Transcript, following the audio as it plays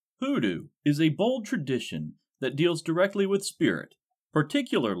Hoodoo is a bold tradition that deals directly with spirit,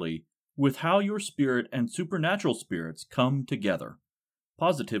 particularly with how your spirit and supernatural spirits come together,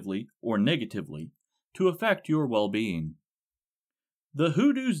 positively or negatively, to affect your well-being. The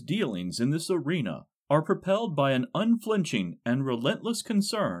Hoodoo's dealings in this arena are propelled by an unflinching and relentless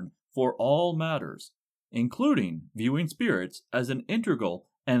concern for all matters, including viewing spirits as an integral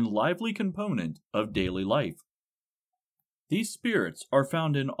and lively component of daily life. These spirits are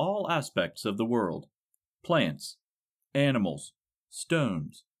found in all aspects of the world: plants, animals,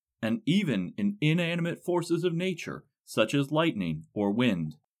 stones, and even in inanimate forces of nature such as lightning or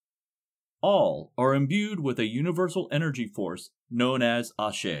wind. All are imbued with a universal energy force known as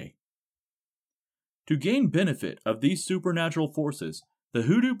Ashe. To gain benefit of these supernatural forces, the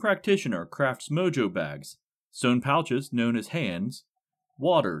Hoodoo practitioner crafts mojo bags, sewn pouches known as hands,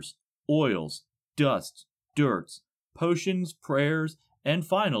 waters, oils, dusts, dirts, potions, prayers, and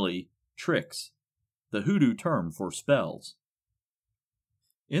finally, tricks, the Hoodoo term for spells.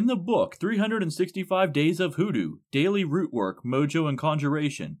 In the book 365 Days of Hoodoo, Daily Root Work, Mojo, and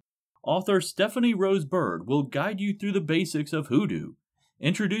Conjuration, author Stephanie Rose Bird will guide you through the basics of Hoodoo,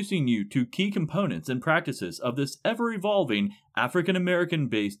 introducing you to key components and practices of this ever-evolving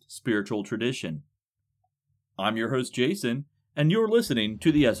African-American-based spiritual tradition. I'm your host Jason, and you're listening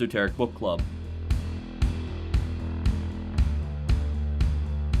to the Esoteric Book Club.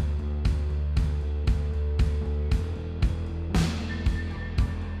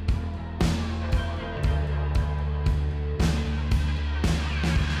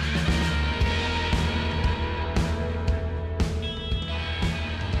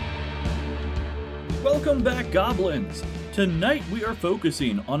 Welcome back, Goblins! Tonight we are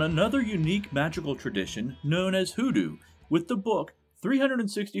focusing on another unique magical tradition known as Hoodoo, with the book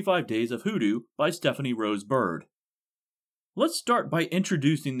 365 Days of Hoodoo by Stephanie Rose Bird. Let's start by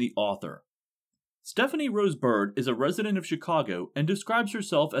introducing the author. Stephanie Rose Bird is a resident of Chicago and describes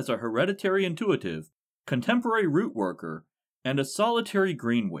herself as a hereditary intuitive, contemporary root worker, and a solitary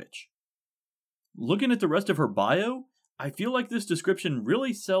green witch. Looking at the rest of her bio, I feel like this description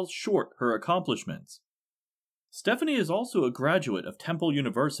really sells short her accomplishments. Stephanie is also a graduate of Temple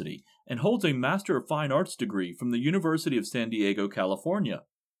University and holds a Master of Fine Arts degree from the University of San Diego, California.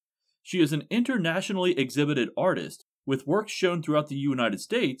 She is an internationally exhibited artist with works shown throughout the United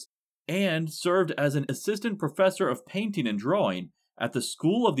States and served as an assistant professor of painting and drawing at the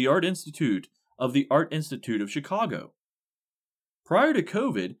School of the Art Institute of the Art Institute of Chicago. Prior to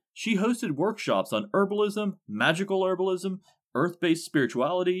COVID, she hosted workshops on herbalism, magical herbalism, earth-based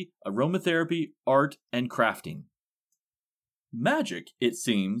spirituality, aromatherapy, art, and crafting. Magic, it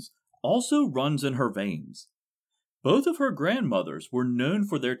seems, also runs in her veins. Both of her grandmothers were known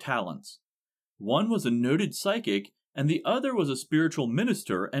for their talents. One was a noted psychic, and the other was a spiritual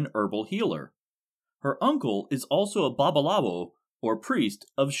minister and herbal healer. Her uncle is also a babalawo, or priest,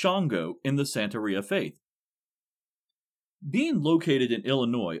 of Shango in the Santeria faith. Being located in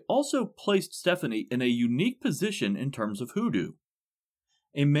Illinois also placed Stephanie in a unique position in terms of Hoodoo.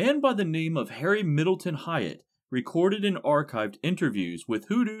 A man by the name of Harry Middleton Hyatt recorded and archived interviews with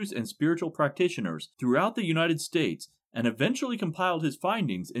Hoodoos and spiritual practitioners throughout the United States and eventually compiled his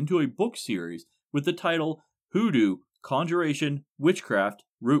findings into a book series with the title Hoodoo, Conjuration, Witchcraft,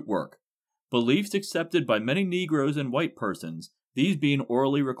 Root Work, Beliefs Accepted by Many Negroes and White Persons, these being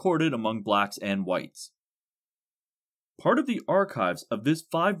orally recorded among blacks and whites. Part of the archives of this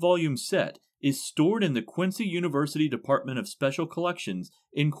 5-volume set is stored in the Quincy University Department of Special Collections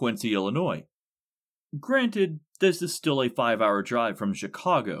in Quincy, Illinois. Granted, this is still a 5-hour drive from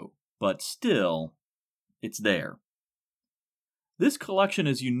Chicago, but still, it's there. This collection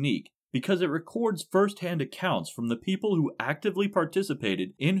is unique because it records first-hand accounts from the people who actively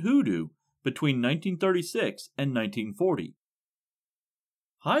participated in Hoodoo between 1936 and 1940.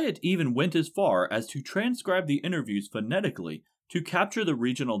 Hyatt even went as far as to transcribe the interviews phonetically to capture the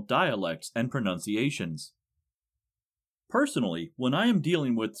regional dialects and pronunciations. Personally, when I am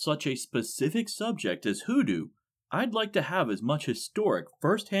dealing with such a specific subject as Hoodoo, I'd like to have as much historic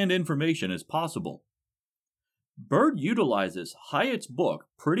first-hand information as possible. Bird utilizes Hyatt's book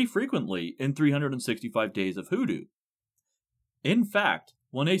pretty frequently in 365 Days of Hoodoo. In fact,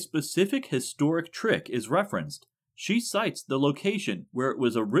 when a specific historic trick is referenced, she cites the location where it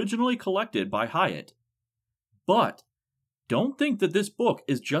was originally collected by Hyatt. But don't think that this book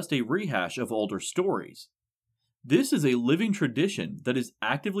is just a rehash of older stories. This is a living tradition that is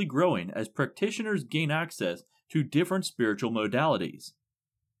actively growing as practitioners gain access to different spiritual modalities.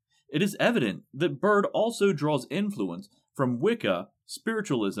 It is evident that Bird also draws influence from Wicca,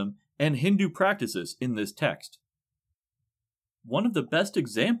 spiritualism, and Hindu practices in this text. One of the best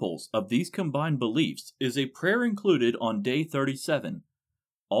examples of these combined beliefs is a prayer included on day 37,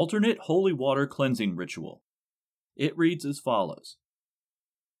 Alternate Holy Water Cleansing Ritual. It reads as follows: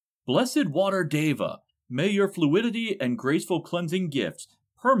 Blessed Water Deva, may your fluidity and graceful cleansing gifts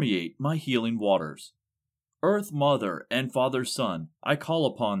permeate my healing waters. Earth Mother and Father Son, I call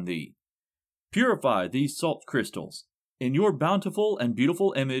upon thee. Purify these salt crystals. In your bountiful and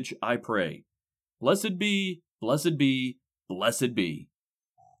beautiful image I pray. Blessed be, blessed be, blessed be.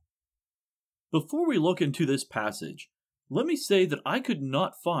 Before we look into this passage, let me say that I could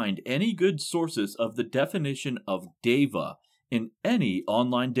not find any good sources of the definition of Deva in any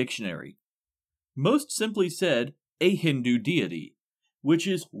online dictionary. Most simply said, a Hindu deity, which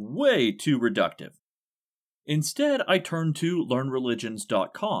is way too reductive. Instead, I turned to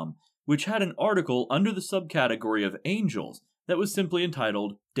learnreligions.com, which had an article under the subcategory of angels that was simply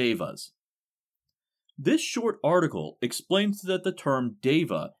entitled Devas. This short article explains that the term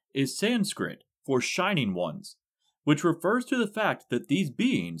Deva is Sanskrit for shining ones, which refers to the fact that these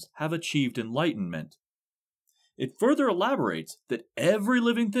beings have achieved enlightenment. It further elaborates that every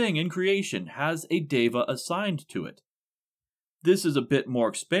living thing in creation has a Deva assigned to it. This is a bit more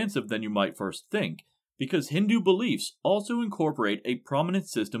expansive than you might first think, because Hindu beliefs also incorporate a prominent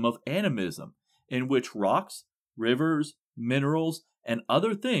system of animism, in which rocks, rivers, minerals, and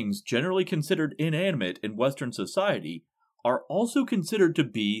other things generally considered inanimate in Western society are also considered to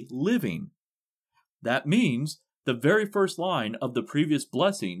be living. That means the very first line of the previous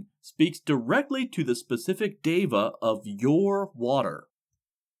blessing speaks directly to the specific Deva of your water.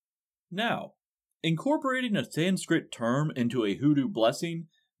 Now, incorporating a Sanskrit term into a Hoodoo blessing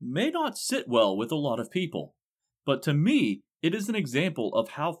may not sit well with a lot of people, but to me, it is an example of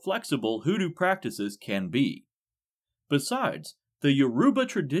how flexible Hoodoo practices can be. Besides, the Yoruba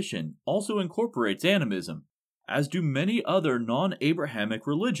tradition also incorporates animism, as do many other non-Abrahamic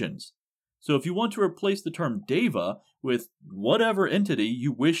religions. So if you want to replace the term Deva with whatever entity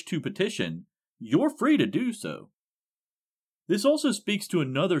you wish to petition, you're free to do so. This also speaks to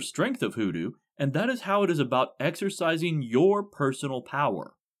another strength of Hoodoo, and that is how it is about exercising your personal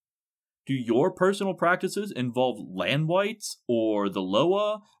power. Do your personal practices involve land wights, or the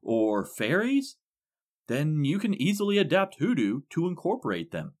Loa, or fairies? Then you can easily adapt Hoodoo to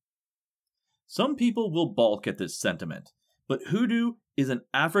incorporate them. Some people will balk at this sentiment, but Hoodoo is an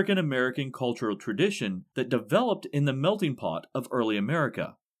African American cultural tradition that developed in the melting pot of early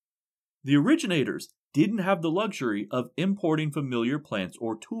America. The originators didn't have the luxury of importing familiar plants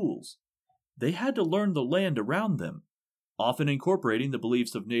or tools. They had to learn the land around them, often incorporating the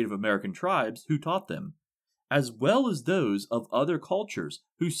beliefs of Native American tribes who taught them, as well as those of other cultures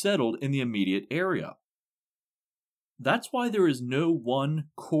who settled in the immediate area. That's why there is no one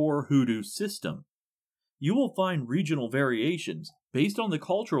core Hoodoo system. You will find regional variations based on the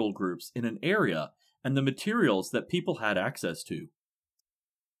cultural groups in an area and the materials that people had access to.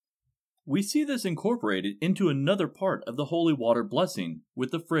 We see this incorporated into another part of the holy water blessing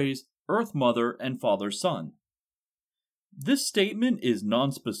with the phrase Earth Mother and Father Son. This statement is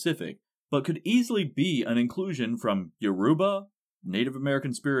non-specific, but could easily be an inclusion from Yoruba, Native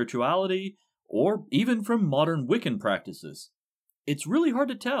American spirituality, or even from modern Wiccan practices. It's really hard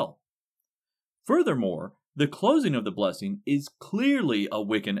to tell. Furthermore, the closing of the blessing is clearly a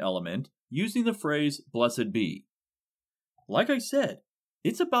Wiccan element using the phrase blessed be. Like I said,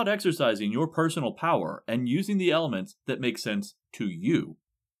 it's about exercising your personal power and using the elements that make sense to you.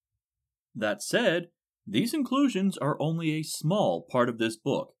 That said, these inclusions are only a small part of this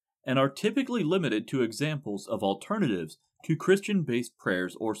book and are typically limited to examples of alternatives to Christian-based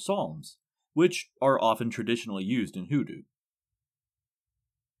prayers or psalms, which are often traditionally used in Hoodoo.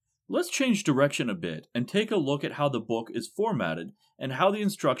 Let's change direction a bit and take a look at how the book is formatted and how the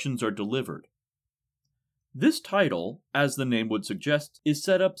instructions are delivered. This title, as the name would suggest, is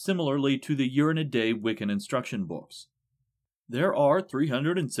set up similarly to the Year-in-a-Day Wiccan instruction books. There are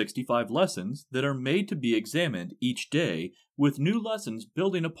 365 lessons that are made to be examined each day, with new lessons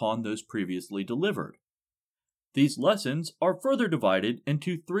building upon those previously delivered. These lessons are further divided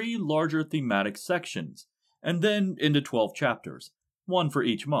into 3 larger thematic sections, and then into 12 chapters, one for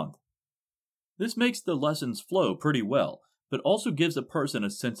each month. This makes the lessons flow pretty well, but also gives a person a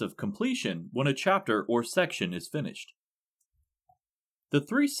sense of completion when a chapter or section is finished. The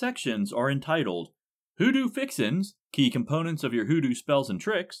 3 sections are entitled Hoodoo Fixins, Key Components of Your Hoodoo Spells and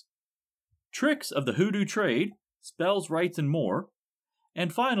Tricks, Tricks of the Hoodoo Trade, Spells, Rites, and More,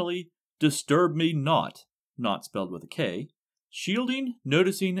 and finally, Disturb Me Not spelled with a K, Shielding,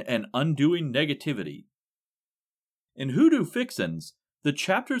 Noticing, and Undoing Negativity. In Hoodoo Fixins, the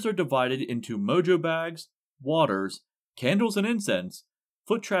chapters are divided into mojo bags, waters, candles and incense,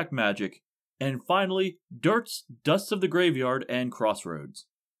 foot track magic, and finally, dusts of the graveyard, and crossroads.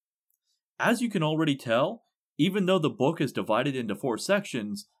 As you can already tell, even though the book is divided into 4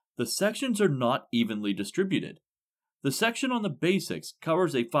 sections, the sections are not evenly distributed. The section on the basics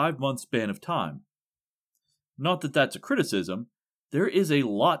covers a 5-month span of time. Not that that's a criticism, there is a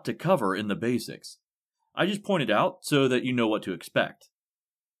lot to cover in the basics. I just pointed out so that you know what to expect.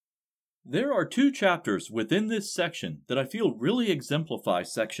 There are 2 chapters within this section that I feel really exemplify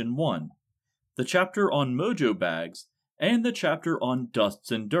Section 1. The chapter on mojo bags and the chapter on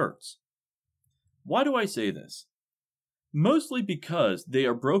dusts and dirts. Why do I say this? Mostly because they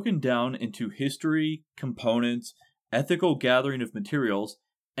are broken down into history, components, ethical gathering of materials,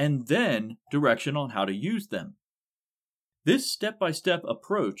 and then direction on how to use them. This step-by-step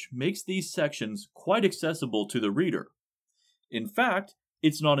approach makes these sections quite accessible to the reader. In fact,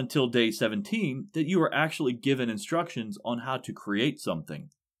 it's not until day 17 that you are actually given instructions on how to create something.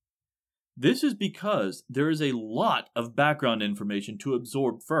 This is because there is a lot of background information to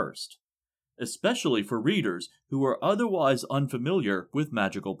absorb first, especially for readers who are otherwise unfamiliar with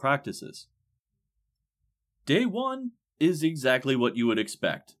magical practices. Day 1 is exactly what you would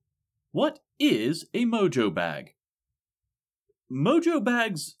expect. What is a mojo bag? Mojo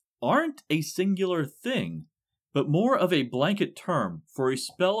bags aren't a singular thing, but more of a blanket term for a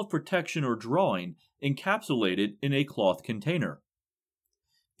spell of protection or drawing encapsulated in a cloth container.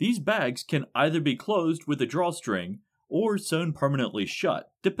 These bags can either be closed with a drawstring or sewn permanently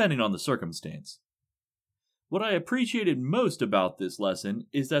shut, depending on the circumstance. What I appreciated most about this lesson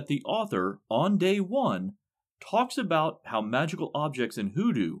is that the author, on day 1, talks about how magical objects in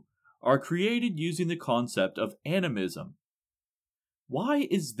Hoodoo are created using the concept of animism. Why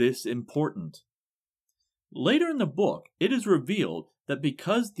is this important? Later in the book, it is revealed that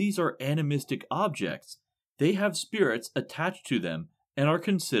because these are animistic objects, they have spirits attached to them and are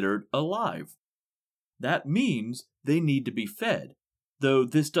considered alive. That means they need to be fed, though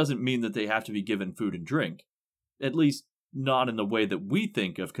this doesn't mean that they have to be given food and drink, at least not in the way that we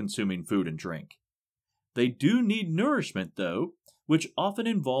think of consuming food and drink. They do need nourishment, though, which often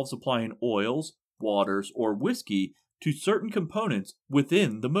involves applying oils, waters, or whiskey to certain components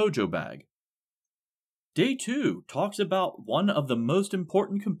within the mojo bag. Day 2 talks about one of the most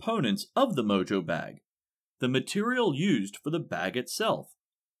important components of the mojo bag, the material used for the bag itself,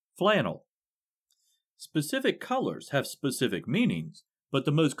 flannel. Specific colors have specific meanings, but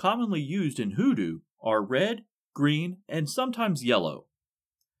the most commonly used in Hoodoo are red, green, and sometimes yellow.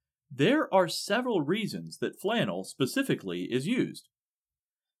 There are several reasons that flannel specifically is used.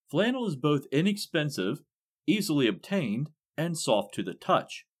 Flannel is both inexpensive, easily obtained, and soft to the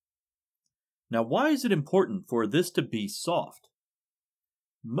touch. Now, why is it important for this to be soft?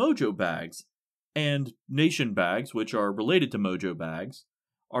 Mojo bags, and nation bags, which are related to mojo bags,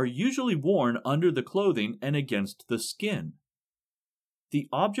 are usually worn under the clothing and against the skin. The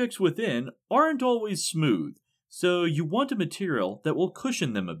objects within aren't always smooth, so you want a material that will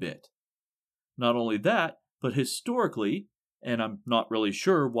cushion them a bit. Not only that, but historically, and I'm not really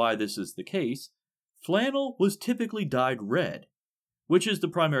sure why this is the case, flannel was typically dyed red, which is the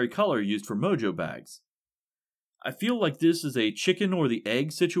primary color used for mojo bags. I feel like this is a chicken or the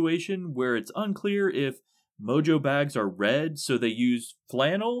egg situation where it's unclear if mojo bags are red so they use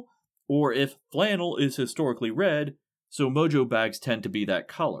flannel, or if flannel is historically red so mojo bags tend to be that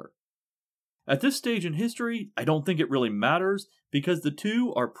color. At this stage in history, I don't think it really matters because the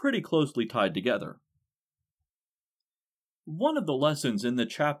two are pretty closely tied together. One of the lessons in the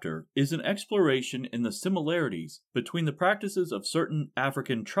chapter is an exploration in the similarities between the practices of certain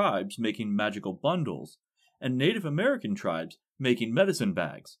African tribes making magical bundles and Native American tribes making medicine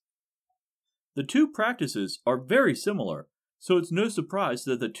bags. The two practices are very similar, so it's no surprise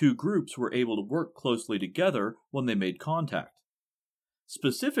that the two groups were able to work closely together when they made contact.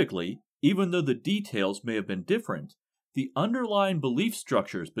 Specifically, even though the details may have been different, the underlying belief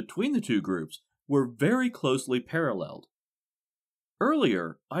structures between the two groups were very closely paralleled.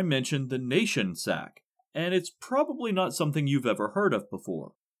 Earlier, I mentioned the nation sack, and it's probably not something you've ever heard of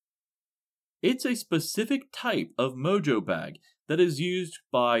before. It's a specific type of mojo bag that is used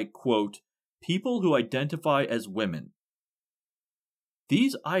by, quote, people who identify as women.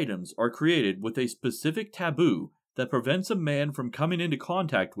 These items are created with a specific taboo that prevents a man from coming into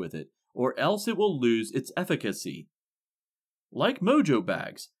contact with it, or else it will lose its efficacy. Like mojo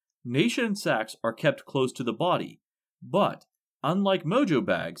bags, nation sacks are kept close to the body, but, unlike mojo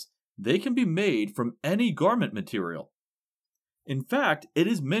bags, they can be made from any garment material. In fact, it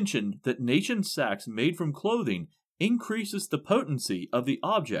is mentioned that nation sacks made from clothing increases the potency of the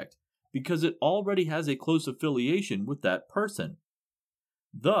object because it already has a close affiliation with that person.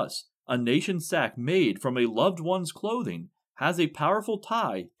 Thus, a nation sack made from a loved one's clothing has a powerful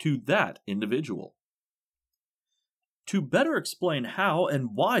tie to that individual. To better explain how and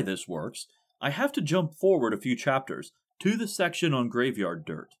why this works, I have to jump forward a few chapters to the section on graveyard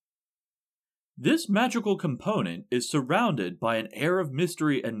dirt. This magical component is surrounded by an air of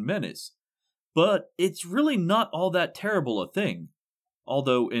mystery and menace, but it's really not all that terrible a thing,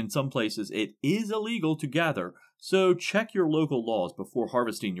 although in some places it is illegal to gather, so check your local laws before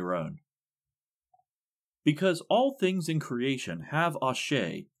harvesting your own. Because all things in creation have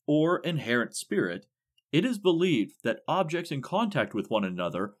ashe, or inherent spirit, it is believed that objects in contact with one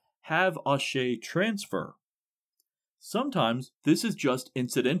another have ashe transfer. Sometimes this is just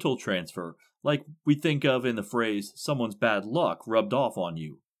incidental transfer, like we think of in the phrase, someone's bad luck rubbed off on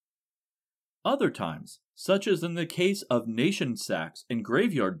you. Other times, such as in the case of nation sacks and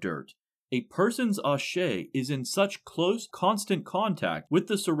graveyard dirt, a person's ashe is in such close, constant contact with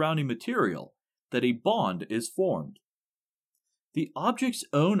the surrounding material that a bond is formed. The object's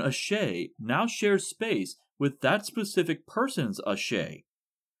own ashe now shares space with that specific person's ashe.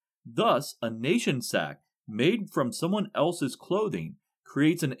 Thus, a nation sack made from someone else's clothing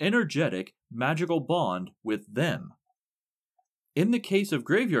creates an energetic, magical bond with them. In the case of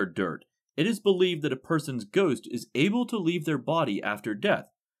graveyard dirt, it is believed that a person's ghost is able to leave their body after death,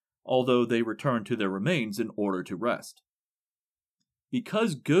 although they return to their remains in order to rest.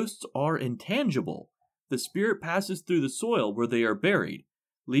 Because ghosts are intangible, the spirit passes through the soil where they are buried,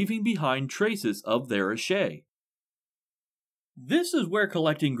 leaving behind traces of their ashe. This is where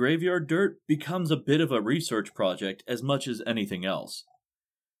collecting graveyard dirt becomes a bit of a research project as much as anything else.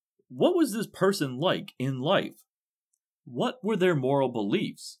 What was this person like in life? What were their moral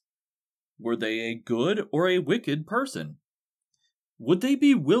beliefs? Were they a good or a wicked person? Would they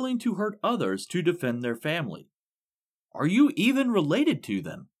be willing to hurt others to defend their family? Are you even related to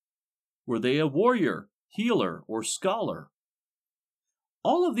them? Were they a warrior, healer, or scholar?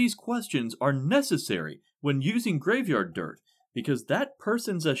 All of these questions are necessary when using graveyard dirt because that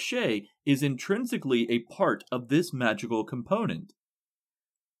person's ashe is intrinsically a part of this magical component.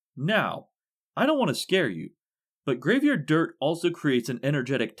 Now, I don't want to scare you, but graveyard dirt also creates an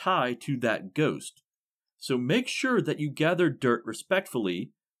energetic tie to that ghost. So make sure that you gather dirt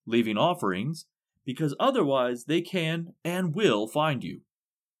respectfully, leaving offerings, because otherwise they can and will find you.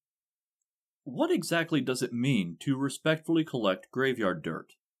 What exactly does it mean to respectfully collect graveyard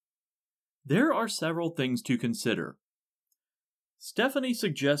dirt? There are several things to consider. Stephanie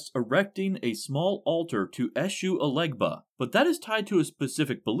suggests erecting a small altar to Eshu Elegba, but that is tied to a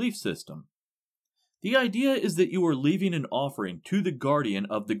specific belief system. The idea is that you are leaving an offering to the guardian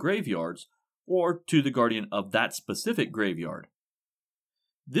of the graveyards, or to the guardian of that specific graveyard.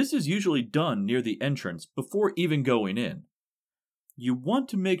 This is usually done near the entrance before even going in. You want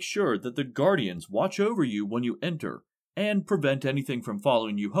to make sure that the guardians watch over you when you enter, and prevent anything from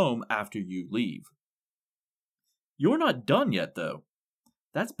following you home after you leave. You're not done yet, though.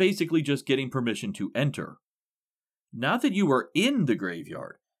 That's basically just getting permission to enter. Now that you are in the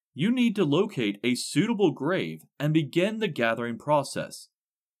graveyard, you need to locate a suitable grave and begin the gathering process.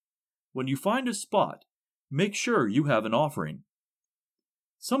 When you find a spot, make sure you have an offering.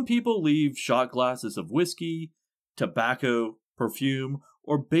 Some people leave shot glasses of whiskey, tobacco, perfume,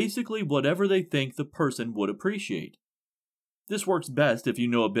 or basically whatever they think the person would appreciate. This works best if you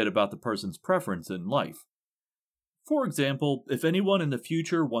know a bit about the person's preference in life. For example, if anyone in the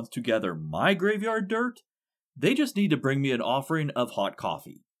future wants to gather my graveyard dirt, they just need to bring me an offering of hot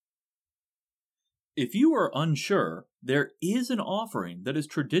coffee. If you are unsure, there is an offering that is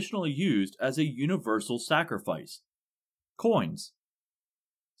traditionally used as a universal sacrifice: coins.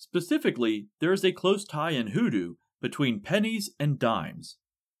 Specifically, there is a close tie in Hoodoo between pennies and dimes.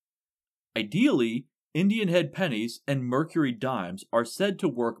 Ideally, Indian head pennies and mercury dimes are said to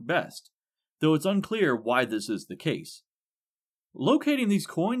work best, though it's unclear why this is the case. Locating these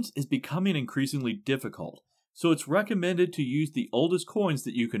coins is becoming increasingly difficult, so it's recommended to use the oldest coins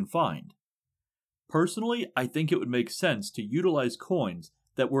that you can find. Personally, I think it would make sense to utilize coins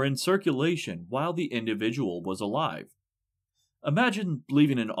that were in circulation while the individual was alive. Imagine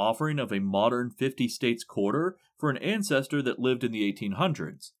leaving an offering of a modern 50 states quarter for an ancestor that lived in the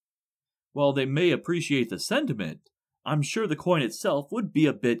 1800s. While they may appreciate the sentiment, I'm sure the coin itself would be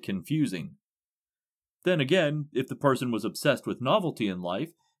a bit confusing. Then again, if the person was obsessed with novelty in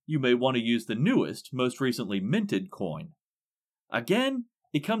life, you may want to use the newest, most recently minted coin. Again,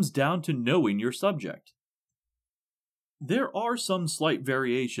 it comes down to knowing your subject. There are some slight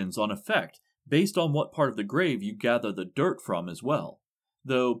variations on effect based on what part of the grave you gather the dirt from as well,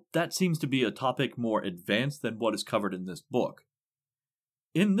 though that seems to be a topic more advanced than what is covered in this book.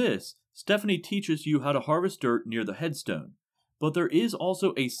 In this, Stephanie teaches you how to harvest dirt near the headstone, but there is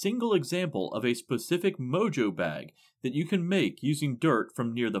also a single example of a specific mojo bag that you can make using dirt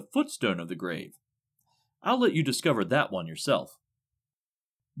from near the footstone of the grave. I'll let you discover that one yourself.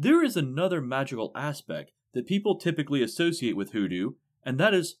 There is another magical aspect that people typically associate with hoodoo, and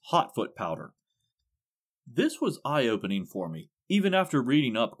that is hot foot powder. This was eye-opening for me, even after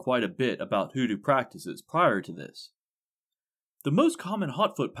reading up quite a bit about hoodoo practices prior to this. The most common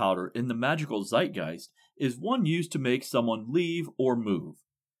hot foot powder in the magical zeitgeist is one used to make someone leave or move.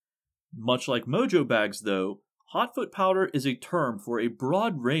 Much like mojo bags though, hot foot powder is a term for a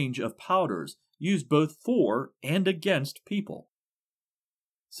broad range of powders used both for and against people.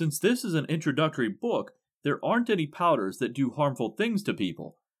 Since this is an introductory book, there aren't any powders that do harmful things to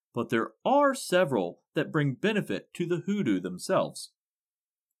people, but there are several that bring benefit to the hoodoo themselves.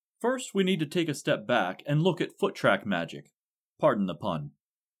 First, we need to take a step back and look at foot track magic. Pardon the pun.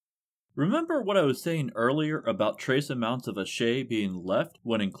 Remember what I was saying earlier about trace amounts of ashe being left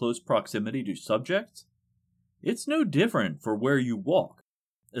when in close proximity to subjects? It's no different for where you walk,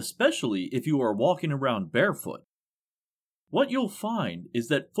 especially if you are walking around barefoot. What you'll find is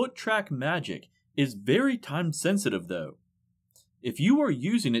that foot track magic is very time sensitive though. If you are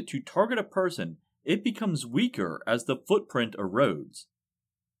using it to target a person, it becomes weaker as the footprint erodes.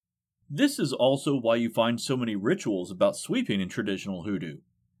 This is also why you find so many rituals about sweeping in traditional hoodoo.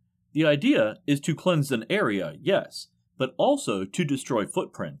 The idea is to cleanse an area, yes, but also to destroy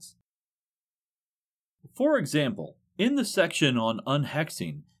footprints. For example, in the section on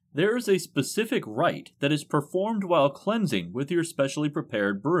unhexing, there is a specific rite that is performed while cleansing with your specially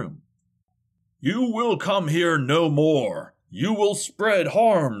prepared broom. You will come here no more. You will spread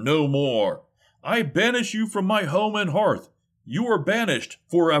harm no more. I banish you from my home and hearth. You are banished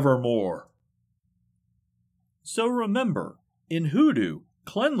forevermore. So remember, in hoodoo,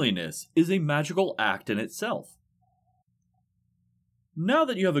 cleanliness is a magical act in itself. Now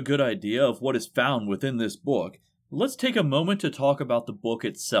that you have a good idea of what is found within this book, let's take a moment to talk about the book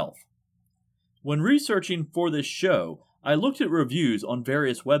itself. When researching for this show, I looked at reviews on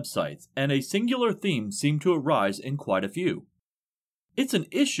various websites, and a singular theme seemed to arise in quite a few. It's an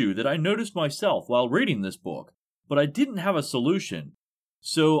issue that I noticed myself while reading this book, but I didn't have a solution,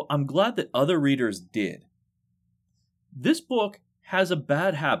 so I'm glad that other readers did. This book has a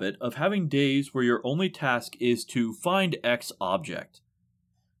bad habit of having days where your only task is to find X object.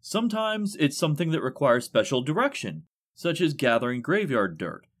 Sometimes it's something that requires special direction, such as gathering graveyard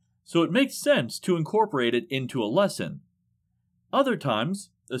dirt, so it makes sense to incorporate it into a lesson. Other times,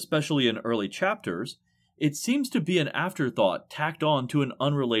 especially in early chapters, it seems to be an afterthought tacked on to an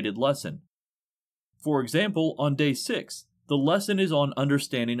unrelated lesson. For example, on day 6, the lesson is on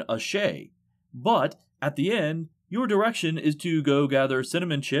understanding ashe, but at the end, your direction is to go gather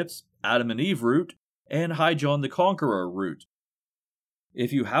cinnamon chips, Adam and Eve root, and High John the Conqueror root.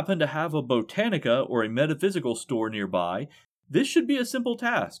 If you happen to have a botanica or a metaphysical store nearby, this should be a simple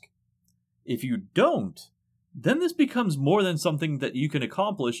task. If you don't, then this becomes more than something that you can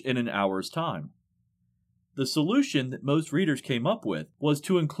accomplish in an hour's time. The solution that most readers came up with was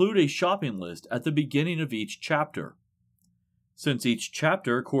to include a shopping list at the beginning of each chapter. Since each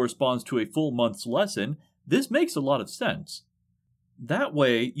chapter corresponds to a full month's lesson, this makes a lot of sense. That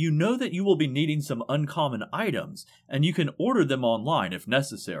way, you know that you will be needing some uncommon items, and you can order them online if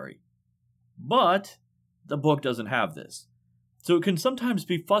necessary. But the book doesn't have this. So it can sometimes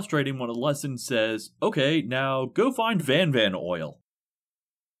be frustrating when a lesson says, okay, now go find Van oil.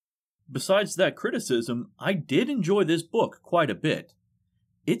 Besides that criticism, I did enjoy this book quite a bit.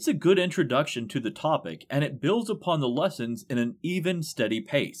 It's a good introduction to the topic, and it builds upon the lessons in an even, steady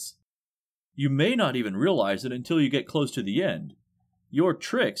pace. You may not even realize it until you get close to the end. Your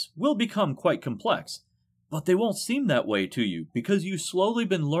tricks will become quite complex, but they won't seem that way to you because you've slowly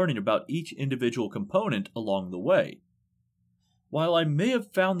been learning about each individual component along the way. While I may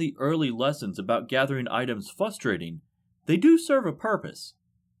have found the early lessons about gathering items frustrating, they do serve a purpose.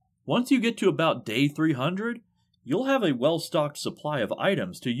 Once you get to about day 300, you'll have a well-stocked supply of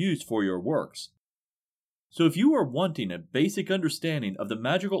items to use for your works. So if you are wanting a basic understanding of the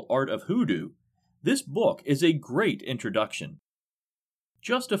magical art of hoodoo, this book is a great introduction.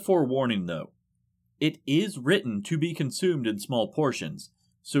 Just a forewarning though, it is written to be consumed in small portions,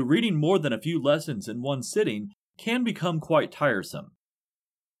 so reading more than a few lessons in one sitting can become quite tiresome.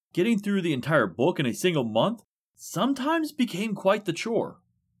 Getting through the entire book in a single month sometimes became quite the chore.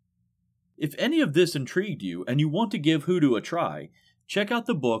 If any of this intrigued you and you want to give hoodoo a try, check out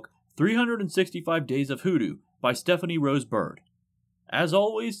the book 365 Days of Hoodoo by Stephanie Rose Bird. As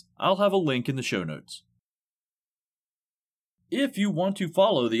always, I'll have a link in the show notes. If you want to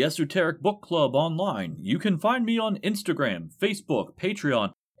follow the Esoteric Book Club online, you can find me on Instagram, Facebook,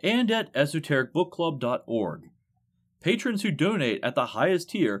 Patreon, and at esotericbookclub.org. Patrons who donate at the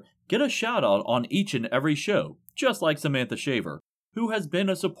highest tier get a shout out on each and every show, just like Samantha Shaver, who has been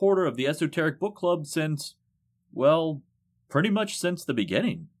a supporter of the Esoteric Book Club since, well, pretty much since the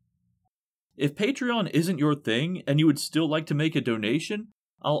beginning. If Patreon isn't your thing and you would still like to make a donation,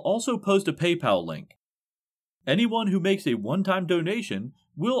 I'll also post a PayPal link. Anyone who makes a one-time donation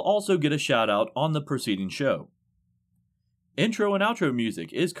will also get a shout-out on the preceding show. Intro and outro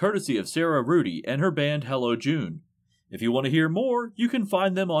music is courtesy of Sarah Rudy and her band Hello June. If you want to hear more, you can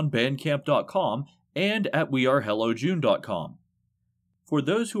find them on bandcamp.com and at wearehellojune.com. For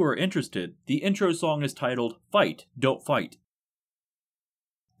those who are interested, the intro song is titled Fight, Don't Fight.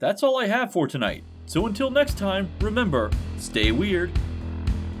 That's all I have for tonight, so until next time, remember, stay weird.